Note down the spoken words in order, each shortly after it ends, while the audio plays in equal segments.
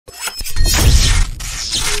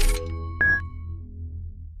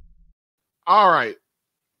All right,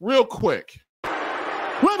 real quick.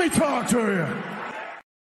 Let me talk to you.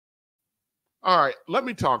 All right, let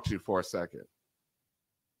me talk to you for a second.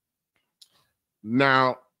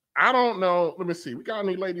 Now, I don't know. Let me see. We got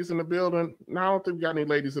any ladies in the building? No, I don't think we got any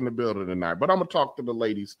ladies in the building tonight, but I'm going to talk to the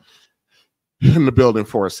ladies in the building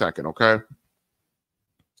for a second, okay?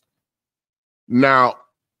 Now,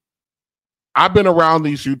 I've been around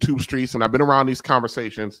these YouTube streets and I've been around these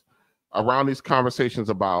conversations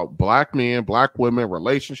about black men, black women,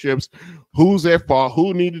 relationships, who's at fault,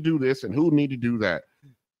 who need to do this and who need to do that.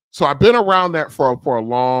 So I've been around that for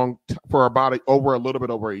about a little bit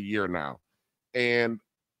over a year now. And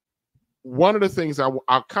one of the things I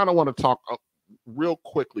kind of want to talk real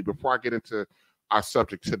quickly before I get into our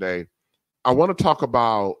subject today, I want to talk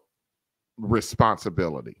about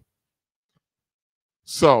responsibility.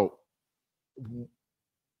 So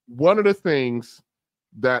one of the things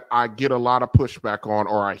that I get a lot of pushback on,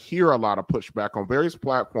 or I hear a lot of pushback on various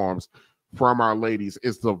platforms from our ladies,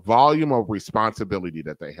 is the volume of responsibility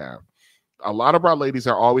that they have. A lot of our ladies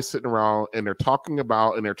are always sitting around and they're talking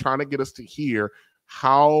about and they're trying to get us to hear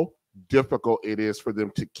how difficult it is for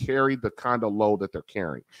them to carry the kind of load that they're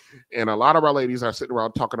carrying. And a lot of our ladies are sitting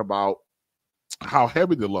around talking about how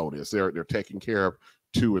heavy the load is. They're taking care of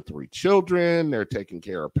 2 or 3 children. They're taking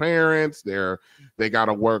care of parents. They got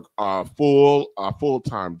to work a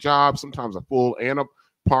full-time job, sometimes a full and a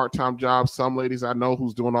part-time job. Some ladies I know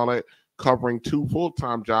who's doing all that, covering 2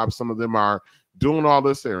 full-time jobs. Some of them are doing all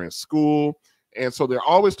this. They're in school, and so they're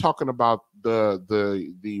always talking about the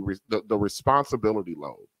responsibility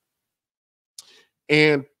load.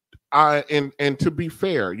 And to be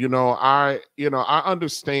fair, I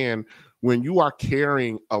understand when you are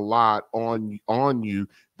carrying a lot on you,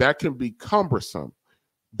 that can be cumbersome.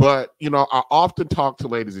 But, I often talk to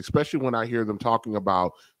ladies, especially when I hear them talking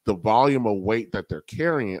about the volume of weight that they're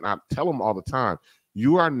carrying. And I tell them all the time,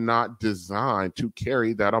 you are not designed to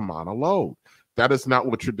carry that amount of load. That is not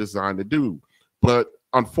what you're designed to do. But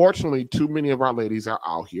unfortunately, too many of our ladies are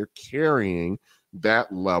out here carrying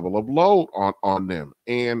that level of load on them.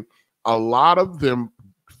 And a lot of them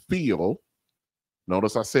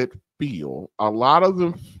notice I said feel, a lot of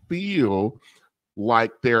them feel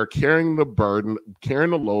like they're carrying the burden, carrying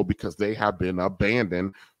the load because they have been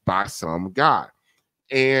abandoned by some guy.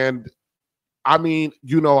 And I mean,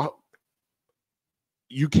 you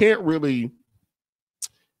can't really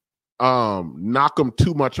knock them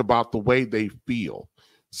too much about the way they feel.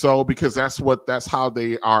 So, because that's how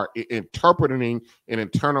they are interpreting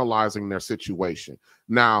and internalizing their situation.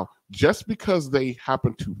 Now, just because they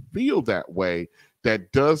happen to feel that way,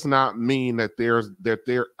 that does not mean that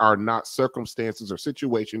there are not circumstances or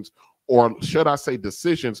situations, or should I say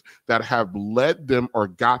decisions, that have led them or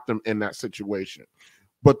got them in that situation.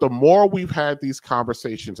 But the more we've had these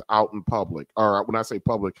conversations out in public, or when I say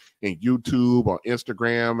public, in YouTube or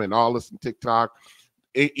Instagram and all this in TikTok,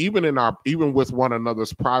 even with one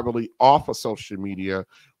another's privately off of social media,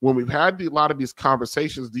 when we've had a lot of these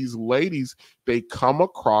conversations, these ladies, they come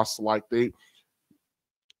across like they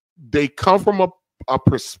come from a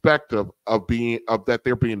perspective of that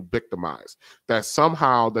they're being victimized, that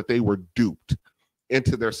somehow that they were duped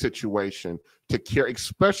into their situation to care,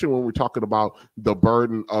 especially when we're talking about the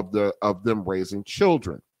burden of them raising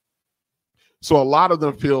children. So a lot of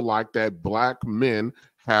them feel like that black men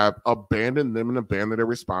have abandoned them and abandoned their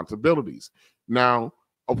responsibilities. Now,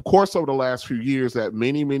 of course, over the last few years, that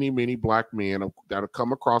many black men that have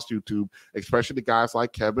come across YouTube, especially the guys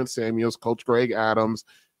like Kevin Samuels, Coach Greg Adams,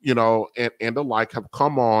 and the like, have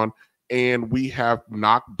come on, and we have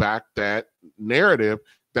knocked back that narrative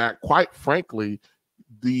that, quite frankly,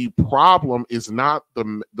 the problem is not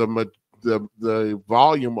the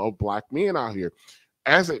volume of black men out here.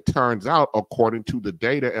 As it turns out, according to the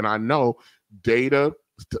data, and I know data,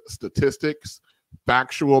 statistics,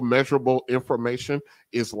 factual, measurable information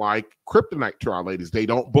is like kryptonite to our ladies. They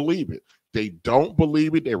don't believe it.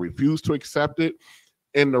 They refuse to accept it.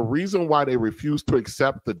 And the reason why they refuse to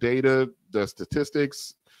accept the data, the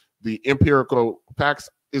statistics, the empirical facts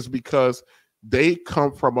is because they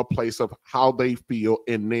come from a place of how they feel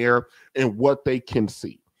and what they can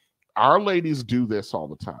see. Our ladies do this all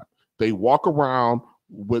the time. They walk around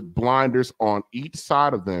with blinders on each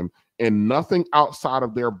side of them, and nothing outside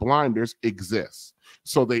of their blinders exists.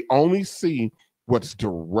 So they only see what's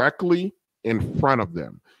directly in front of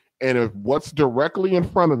them. And if what's directly in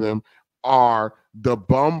front of them are the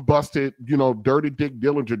bum-busted, dirty Dick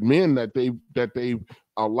Dillinger men that they've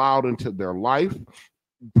allowed into their life,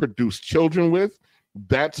 produced children with,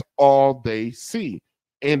 that's all they see.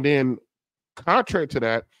 And then contrary to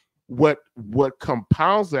that, what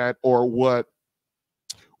compounds that, or what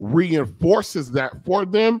reinforces that for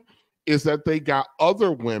them is that they got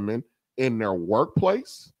other women in their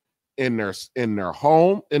workplace, in their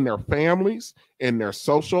home, in their families, in their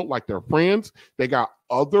social, like their friends. They got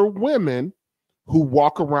other women who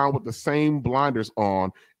walk around with the same blinders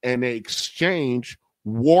on, and they exchange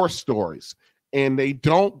war stories. And they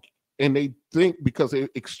think because they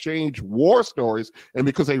exchange war stories and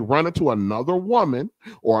because they run into another woman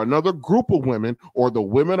or another group of women or the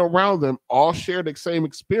women around them all share the same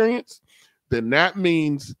experience, then that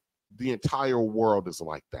means the entire world is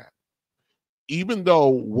like that. Even though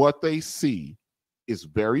what they see is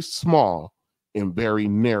very small and very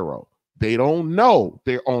narrow, they don't know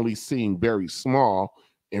they're only seeing very small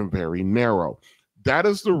and very narrow. That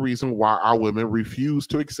is the reason why our women refuse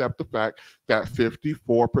to accept the fact that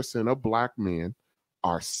 54% of Black men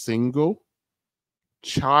are single,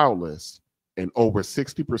 childless, and over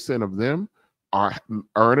 60% of them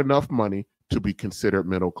earn enough money to be considered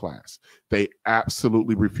middle class. They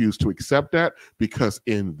absolutely refuse to accept that because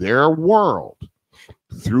in their world,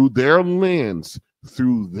 through their lens,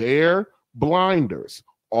 through their blinders,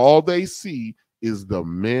 all they see is the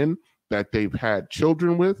men that they've had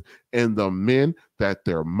children with and the men that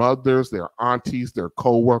their mothers, their aunties, their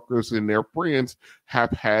coworkers, and their friends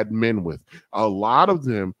have had men with. A lot of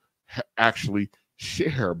them actually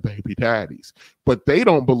share baby daddies, but they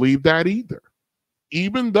don't believe that either.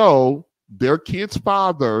 Even though their kids'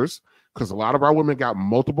 fathers, because a lot of our women got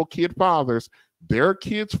multiple kid fathers, their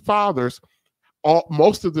kids' fathers,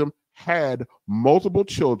 most of them had multiple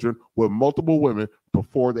children with multiple women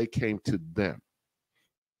before they came to them.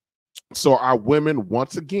 So our women,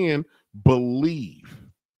 once again,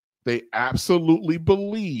 they absolutely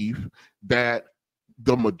believe that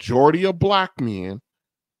the majority of Black men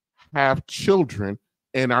have children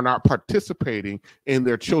and are not participating in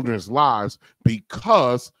their children's lives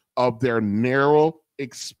because of their narrow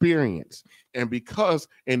experience. And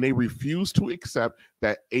they refuse to accept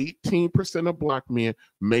that 18% of Black men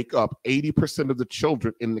make up 80% of the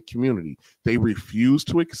children in the community. They refuse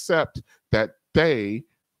to accept that they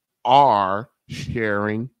are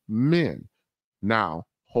sharing men. Now,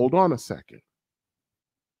 hold on a second.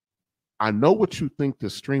 I know what you think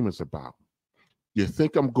this stream is about. You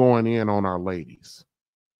think I'm going in on our ladies.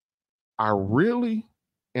 I really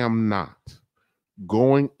am not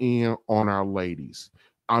going in on our ladies.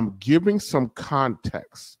 I'm giving some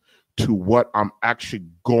context to what I'm actually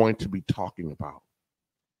going to be talking about.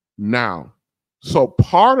 Now, so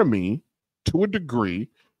part of me, to a degree,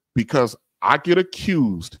 because I get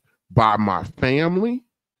accused by my family,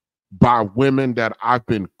 by women that I've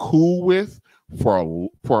been cool with for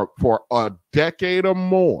a decade or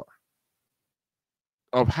more,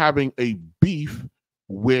 of having a beef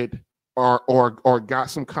with or got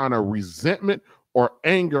some kind of resentment or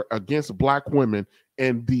anger against Black women.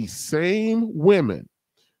 And these same women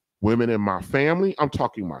in my family, I'm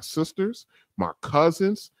talking my sisters, my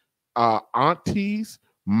cousins, aunties,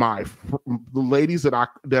 the ladies that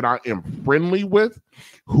I am friendly with,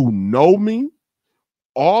 who know me,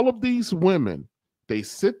 all of these women, they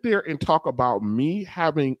sit there and talk about me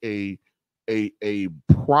having a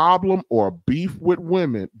problem or beef with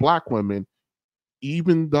women, Black women,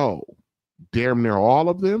 even though damn near all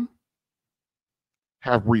of them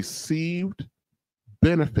have received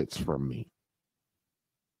benefits from me.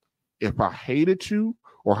 If I hated you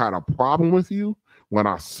or had a problem with you, when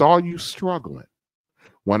I saw you struggling,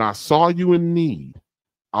 when I saw you in need,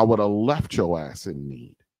 I would have left your ass in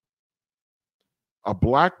need. A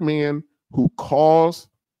Black man who calls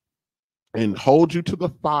and holds you to the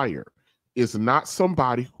fire is not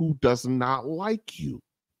somebody who does not like you.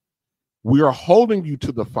 We are holding you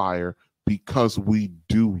to the fire because we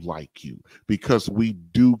do like you, because we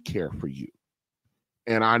do care for you.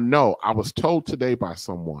 And I know I was told today by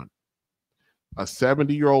someone, a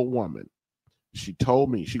 70-year-old woman, she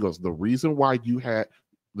told me, she goes, the reason why you had,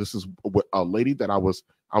 this is a lady that I was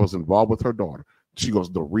involved with her daughter. She goes,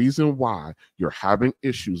 the reason why you're having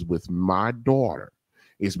issues with my daughter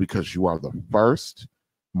is because you are the first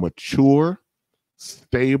mature,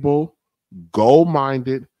 stable,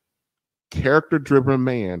 goal-minded, character-driven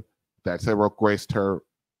man that's ever graced her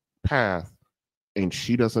path, and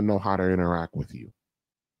she doesn't know how to interact with you.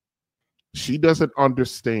 She doesn't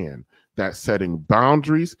understand that setting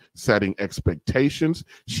boundaries, setting expectations,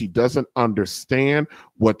 she doesn't understand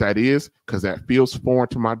what that is because that feels foreign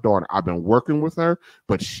to my daughter. I've been working with her,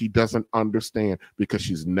 but she doesn't understand because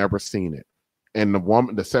she's never seen it. And the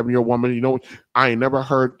 7-year-old woman, you know, I ain't never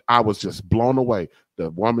heard, I was just blown away. The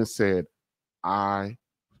woman said, I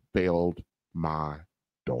failed my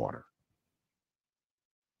daughter.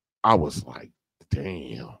 I was like,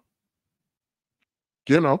 damn.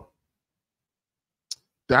 You know,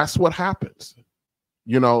 that's what happens,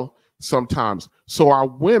 sometimes. So our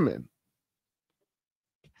women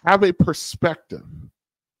have a perspective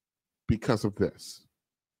because of this.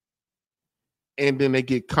 And then they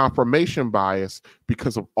get confirmation bias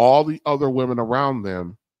because of all the other women around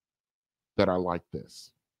them that are like this.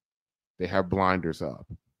 They have blinders up.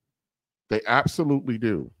 They absolutely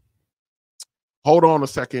do. Hold on a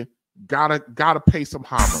second. Gotta pay some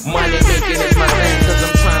homage. Money making is my thing, cause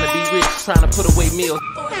I'm trying to be rich, trying to put away meals.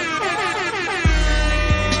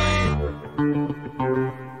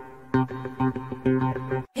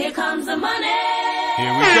 Here comes the money.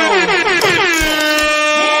 Here we go.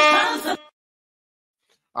 Here comes the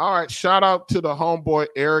All right, shout out to the homeboy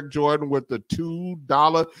Eric Jordan with the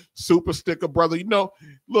 $2 super sticker, brother.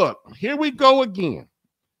 Look, here we go again.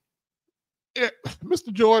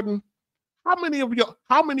 Mr. Jordan, how many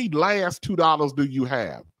last $2 do you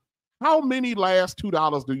have? How many last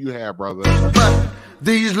 $2 do you have, brother? But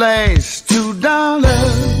these last $2.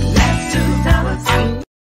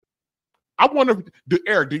 I wonder,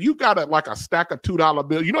 Eric, do you got a stack of $2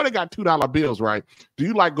 bills? You know they got $2 bills, right? Do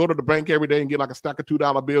you go to the bank every day and get a stack of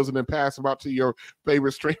 $2 bills and then pass them out to your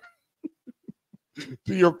favorite stream?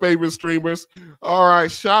 To your favorite streamers? All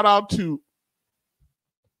right, shout out to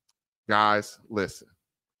guys. Listen,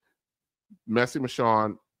 Messy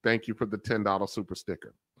Michonne, thank you for the $10 super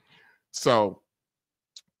sticker. So,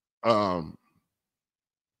 I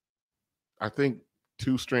think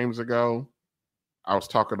 2 streams ago, I was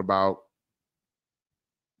talking about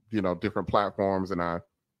different platforms, and I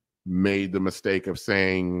made the mistake of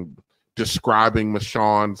describing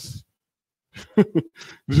Michonne's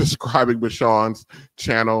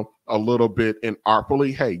channel a little bit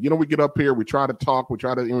inartfully. Hey, we get up here, we try to talk,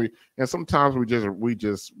 and sometimes we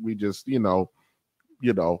just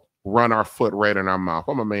run our foot right in our mouth.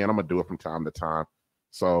 I'm a man, I'm gonna do it from time to time.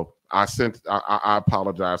 So I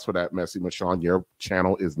apologize for that, Messy Michonne. Your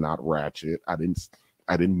channel is not ratchet. I didn't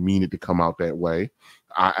mean it to come out that way.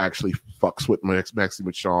 I actually fucks with Messy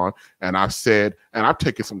Michonne, and I've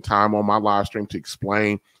taken some time on my live stream to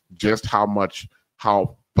explain just how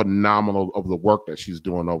phenomenal of the work that she's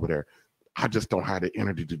doing over there. I just don't have the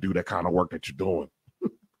energy to do that kind of work that you're doing.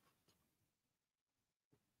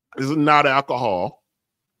 This is not alcohol.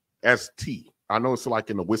 That's tea. I know it's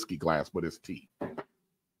in a whiskey glass, but it's tea.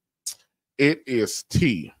 It is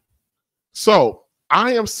tea. So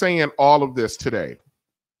I am saying all of this tonight,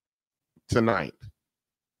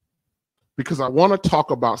 because I want to talk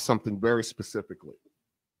about something very specifically.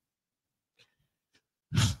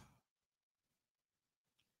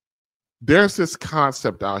 There's this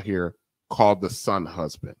concept out here called the son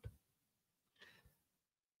husband.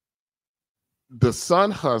 The son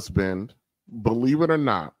husband, believe it or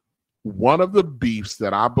not, one of the beefs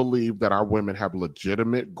that I believe that our women have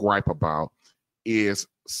legitimate gripe about is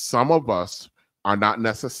some of us are not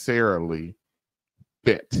necessarily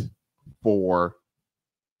fit for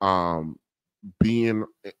being,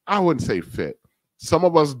 I wouldn't say fit. Some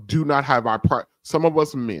of us do not have some of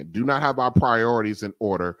us men do not have our priorities in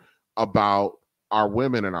order about our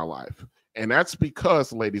women in our life. And that's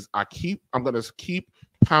because, ladies, I'm going to keep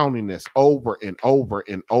pounding this over and over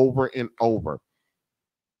and over and over.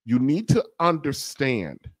 You need to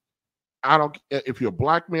understand, if you're a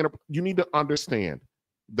black man, you need to understand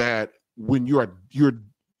that when you're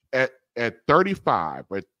at 35,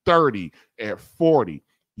 at 30, at 40,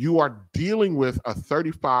 you are dealing with a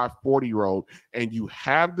 35, 40-year-old, and you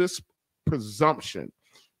have this presumption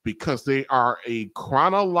because they are a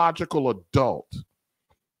chronological adult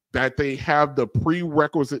that they have the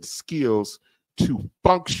prerequisite skills to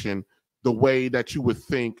function the way that you would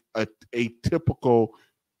think a typical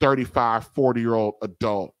 35, 40-year-old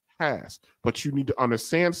adult has. But you need to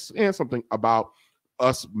understand something about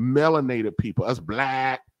us melanated people, us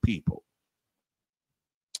black people.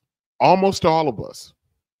 Almost all of us,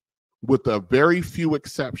 with a very few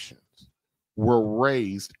exceptions, were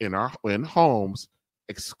raised in homes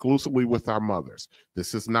exclusively with our mothers.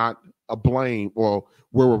 This is not a blame, or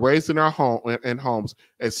we were raised in homes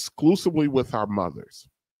exclusively with our mothers.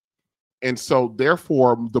 And so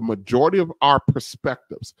therefore, the majority of our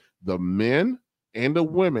perspectives, the men and the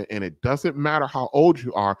women, and it doesn't matter how old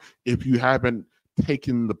you are, if you haven't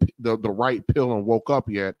taken the right pill and woke up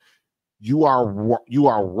yet, you are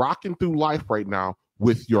rocking through life right now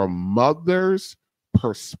with your mother's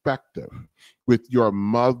perspective, with your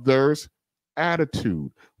mother's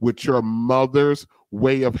attitude, with your mother's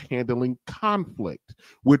way of handling conflict,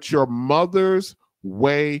 with your mother's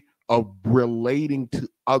way of relating to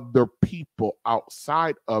other people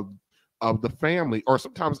outside of the family, or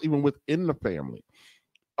sometimes even within the family.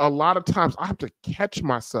 a lot of times I have to catch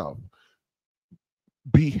myself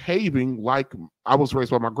behaving like I was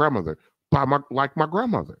raised by my grandmother, like my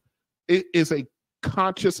grandmother. It is a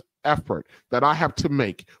conscious effort that I have to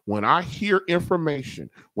make when I hear information,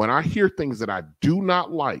 when I hear things that I do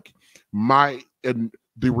not like.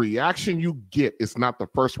 The reaction you get is not the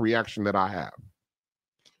first reaction that I have.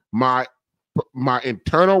 My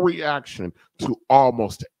internal reaction to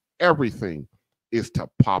almost everything is to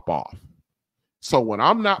pop off. So when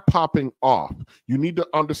I'm not popping off, you need to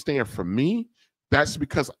understand, for me, that's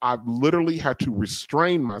because I've literally had to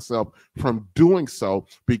restrain myself from doing so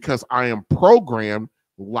because I am programmed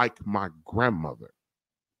like my grandmother.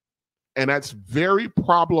 And that's very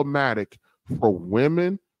problematic for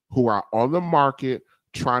women who are on the market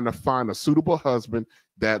trying to find a suitable husband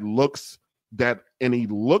and he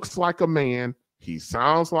looks like a man, he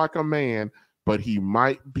sounds like a man, but he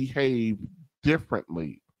might behave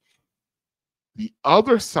differently. The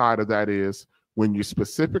other side of that is when you're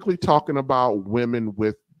specifically talking about women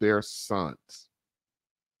with their sons.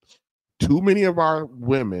 Too many of our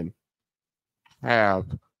women have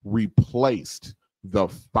replaced the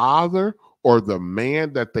father or the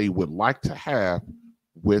man that they would like to have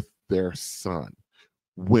with their son.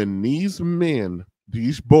 When these men,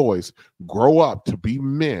 these boys grow up to be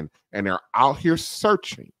men and they're out here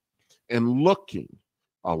searching and looking,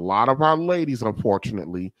 a lot of our ladies,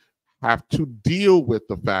 unfortunately, have to deal with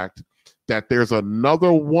the fact that there's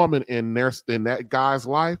another woman in that guy's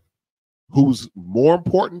life who's more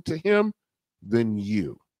important to him than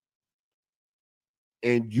you.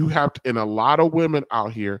 And and a lot of women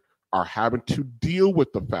out here are having to deal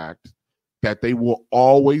with the fact that they will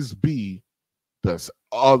always be this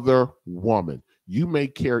other woman. You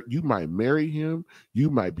might marry him, you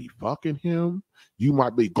might be fucking him, you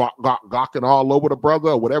might be gawking all over the brother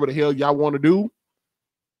or whatever the hell y'all want to do,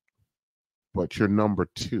 but you're number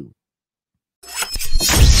two.